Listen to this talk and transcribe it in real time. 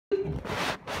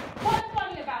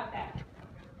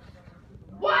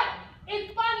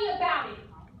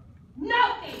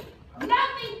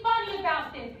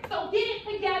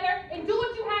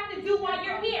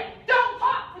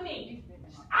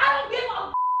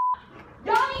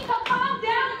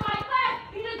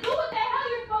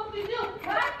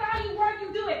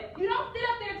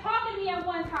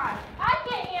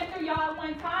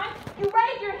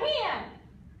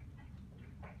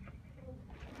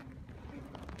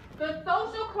The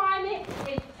social climate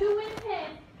is too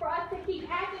intense for us to keep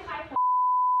acting like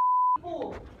a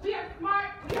fool. We are smart,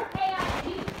 we are AIG,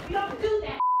 we don't do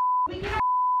that. We get our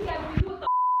together, we do what the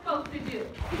supposed to do.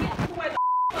 We get to where the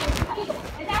supposed to be.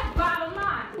 And that's bottom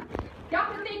line.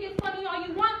 Y'all can think it's funny all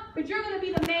you want, but you're going to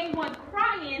be the main one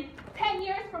crying 10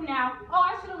 years from now. Oh,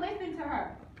 I should have listened to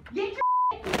her. Get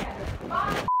your together.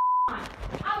 Bottom line.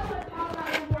 I don't want to talk about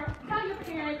it anymore. Tell your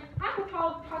parents. I could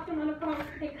talk to them on the phone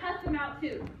and cuss them out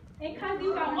too. And cuss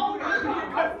you out over and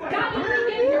over. Y'all need to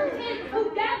get your kids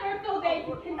together so they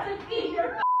can succeed.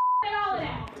 You're and all of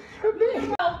that.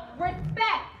 So,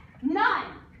 respect. None.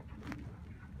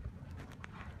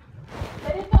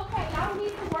 But it's okay. Y'all don't need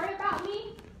to worry about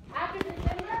me. After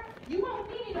December, you won't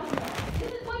see me no more.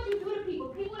 This is what you do to people.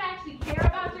 People that actually care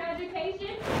about your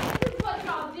education, this is what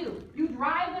y'all do. You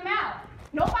drive them out.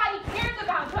 Nobody cares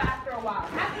about you after a while.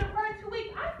 After the first 2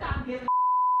 weeks, I stopped giving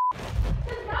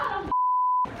because y'all don't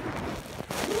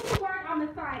do the work on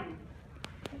the signing.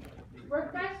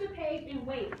 Refresh the page and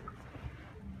wait.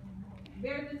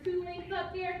 There's the 2 links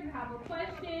up there. If you have a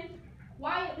question,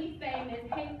 quietly say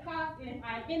Ms. Haycock, and if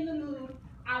I'm in the mood,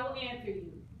 I will answer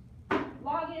you.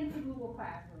 Log into Google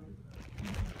Classroom.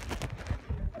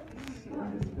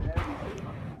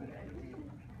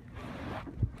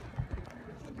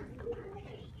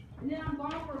 And then I'm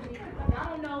gone for a week because y'all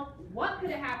don't know what could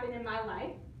have happened in my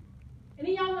life. And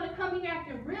then y'all want to come here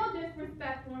acting real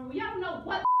disrespectful and y'all don't know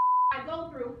what I go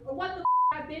through or what the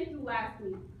I've been through last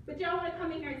week. But y'all want to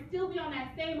come in here and still be on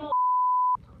that same old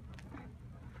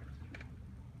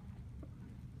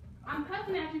I'm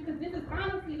cussing at you because this is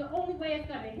honestly the only way it's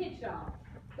going to hit y'all.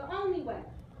 The only way.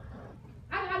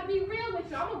 I got to be real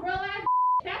with y'all. I'm a real ass.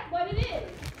 That's what it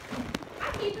is.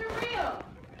 I keep it real.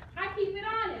 I keep it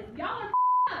honest. Y'all are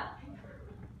up.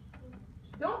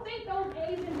 Don't think those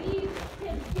A's and B's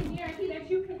can guarantee that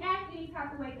you can act any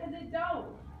type of way because it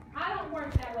don't. I don't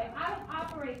work that way. I don't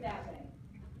operate that way.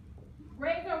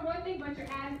 Grades are one thing, but your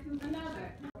attitude's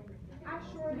another. I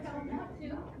sure as hell want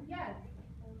to. Yes.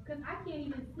 Because I can't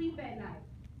even sleep at night.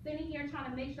 Sitting here trying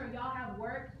to make sure y'all have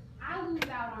work, I lose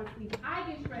out on sleep. I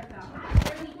get stressed out. I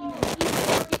barely even eat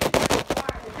or get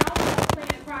water. But y'all want to play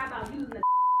and cry about using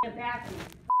the bathroom.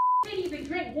 Can't even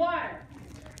drink water.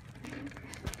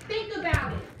 Think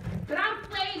about it. But I'm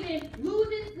slaving,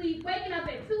 losing sleep, waking up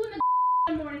at 2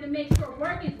 in the morning to make sure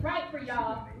work is right for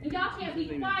y'all. And y'all can't be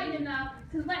quiet enough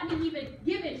to let me even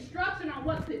give instruction on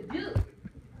what to do.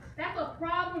 That's a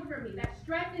problem for me. That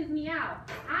stresses me out.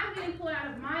 I'm getting pulled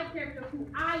out of my character, who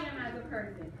I am as a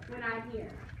person, when I'm here.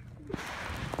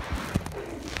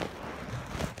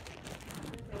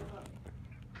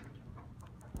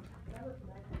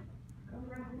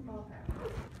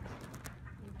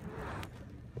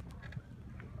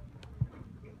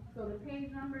 So the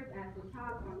page numbers at the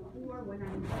top on the floor,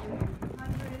 197,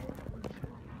 100.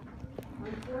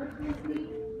 Unfortunately,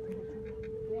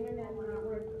 the internet will not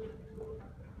work.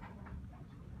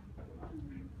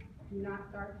 Do not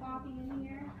start talking in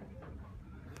here.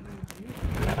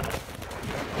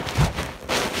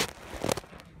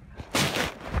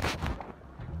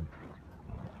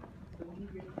 So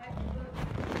use your textbook.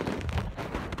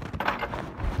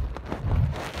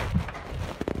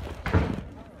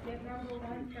 Step number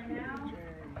 1 for now.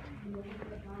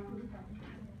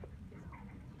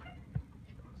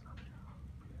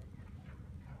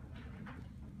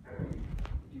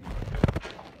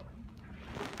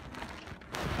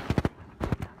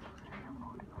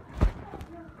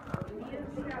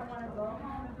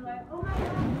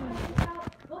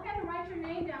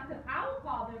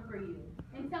 For you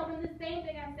and tell them the same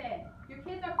thing I said. Your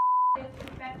kids are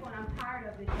disrespectful and I'm tired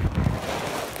of this.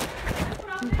 That's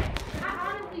what I'll say. I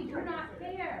honestly do not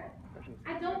care.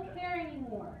 I don't care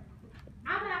anymore.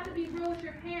 I'm gonna have to be real with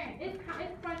your parents. It's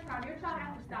crunch time. Your child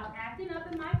has to stop acting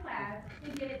up in my class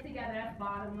and get it together. That's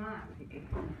bottom line.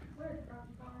 Where is crunch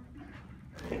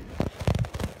time?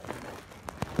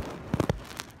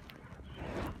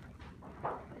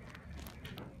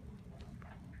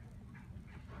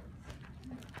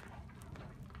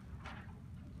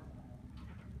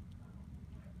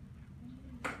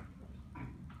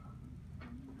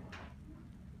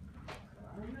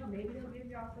 Maybe they'll give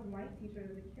y'all some white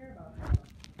teachers that care about y'all.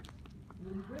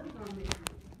 We really gonna miss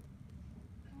you.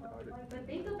 But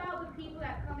think about the people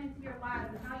that come into your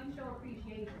lives and how you show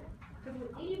appreciation. Because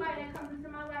with anybody that comes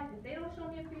into my life, if they don't show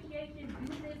me appreciation,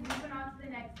 do this, moving on to the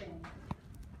next thing.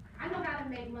 I know how to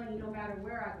make money no matter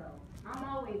where I go. I'm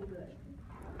always good.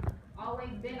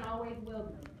 Always been, always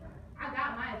will be. I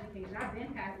got my education. I've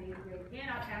been past 8th grade, and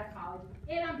I passed college,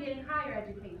 and I'm getting higher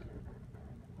education.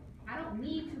 I don't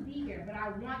need to be here, but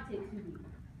I want it to be.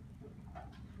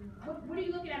 What are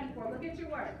you looking at me for? Look at your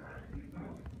work.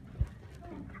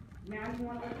 Now you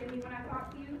want to look at me when I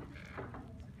talk to you?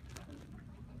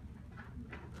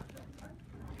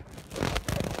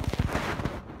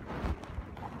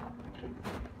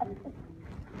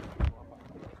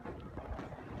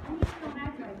 Don't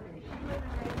act like this. She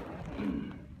wasn't raised like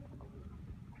this.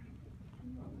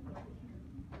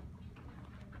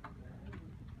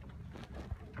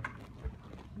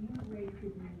 You were raised to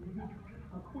be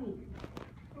a queen.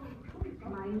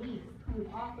 My niece, who is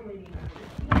also a niece.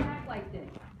 She don't act like this.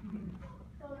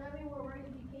 So that means we're ready to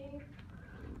be king?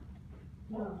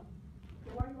 No.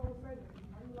 So why are you always pregnant?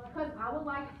 Because I would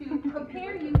like to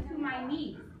compare you to my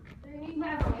niece, who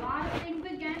has a lot of things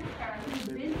against her, who's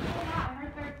been through a lot in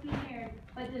her 13 years,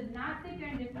 but does not sit there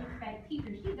and disrespect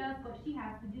teachers. She does what she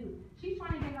has to do. She's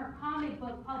trying to get her comic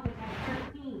book published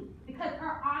at 13 because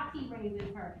her auntie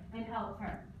raises her and helps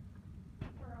her.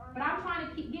 But I'm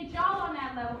trying to get y'all on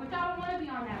that level, but y'all don't want to be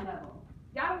on that level.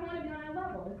 Y'all don't want to be on that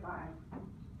level. It's fine.